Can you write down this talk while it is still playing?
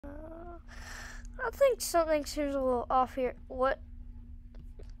I think something seems a little off here. What?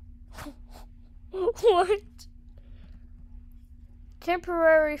 What?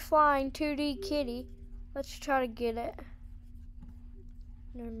 Temporary flying 2D kitty. Let's try to get it.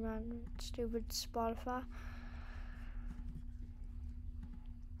 Never mind, stupid Spotify.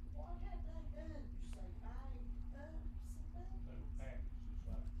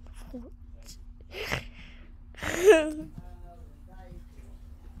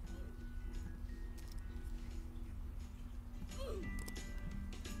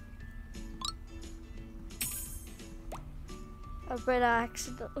 I bet I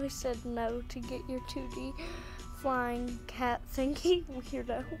accidentally said no to get your 2D flying cat thingy,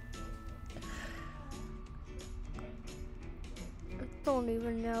 weirdo. I don't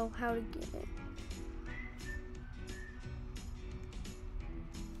even know how to get it.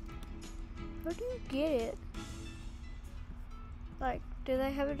 How do you get it? Like, do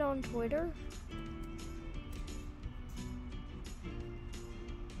they have it on Twitter?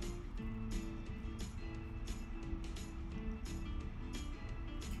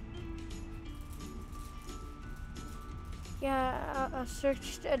 Yeah, I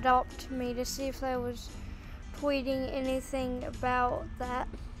searched Adopt Me to see if they was tweeting anything about that.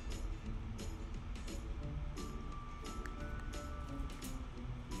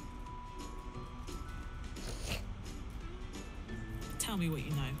 Tell me what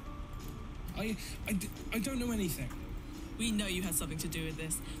you know. I don't know anything. We know you had something to do with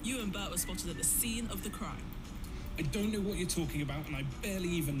this. You and Bert were spotted at the scene of the crime. I don't know what you're talking about, and I barely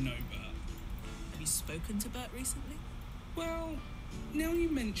even know Bert. Have you spoken to Bert recently? Well, now you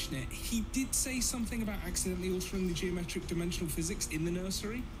mention it, he did say something about accidentally altering the geometric dimensional physics in the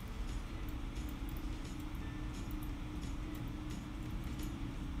nursery.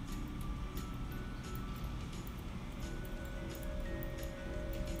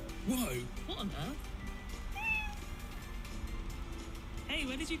 Whoa! What on earth? Hey,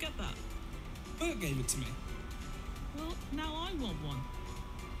 where did you get that? Bert gave it to me. Well, now I want one.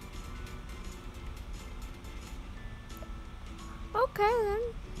 Okay then,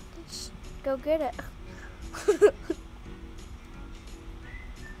 let's go get it.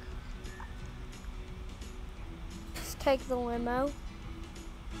 Let's take the limo.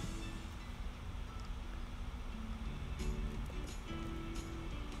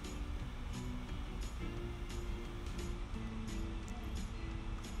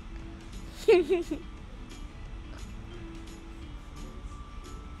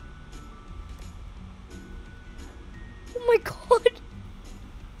 Oh my god.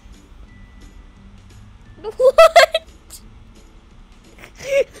 What?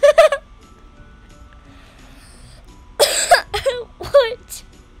 What?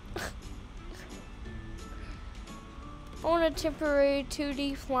 I want a temporary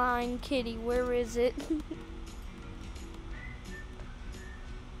 2D flying kitty. Where is it?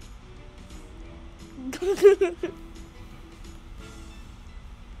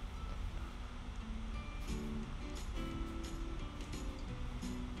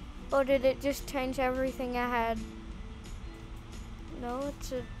 Or did it just change everything I had? No,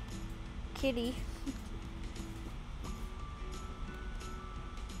 it's a kitty.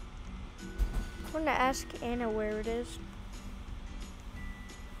 I'm gonna ask Anna where it is.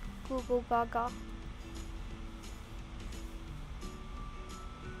 Google Gaga.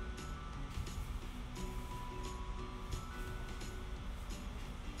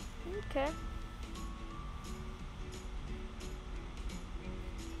 Okay.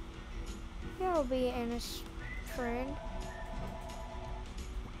 Yeah, I'll be Anna's friend.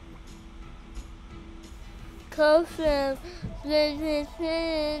 Close the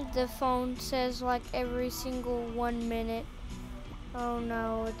phone says like every single 1 minute. Oh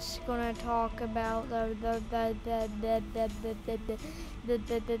no, it's gonna talk about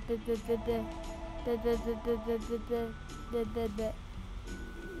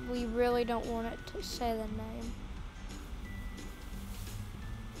we really don't want it to say the name.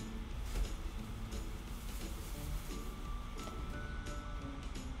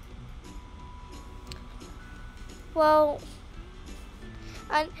 Well,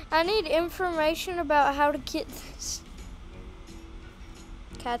 I need information about how to get this.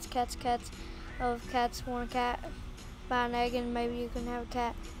 Cats. Oh, if cats want a cat, buy an egg and maybe you can have a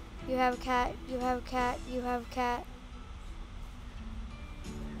cat. You have a cat, you have a cat, you have a cat.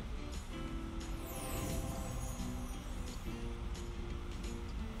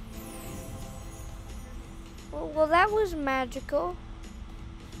 Well, that was magical.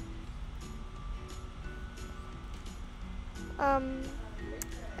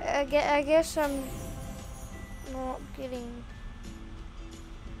 I guess I'm not getting.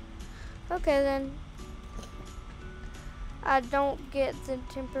 Okay then. I don't get the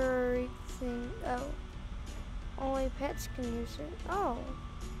temporary thing. Oh. Only pets can use it. Oh.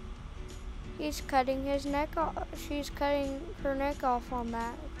 He's cutting his neck off. She's cutting her neck off on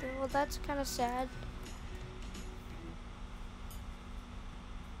that. Well, that's kind of sad.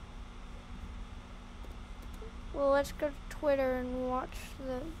 Well, let's go to Twitter and watch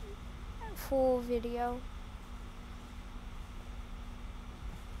the full video.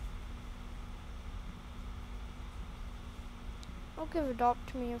 I'll give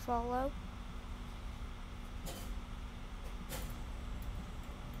Adopt Me a follow.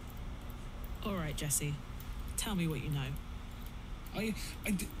 All right, Jesse. Tell me what you know. I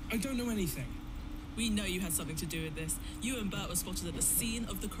don't know anything. We know you had something to do with this. You and Bert were spotted at the scene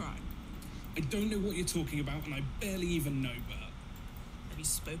of the crime. I don't know what you're talking about, and I barely even know Bert. Have you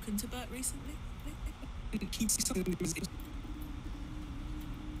spoken to Bert recently? He said something was.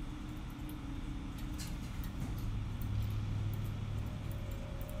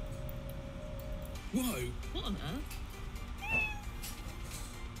 Whoa! What on earth?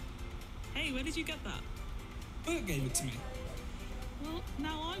 Hey, where did you get that? Bert gave it to me. Well,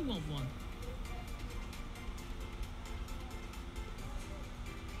 now I want one.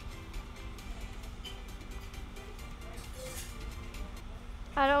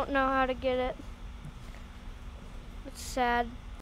 I don't know how to get it. It's sad.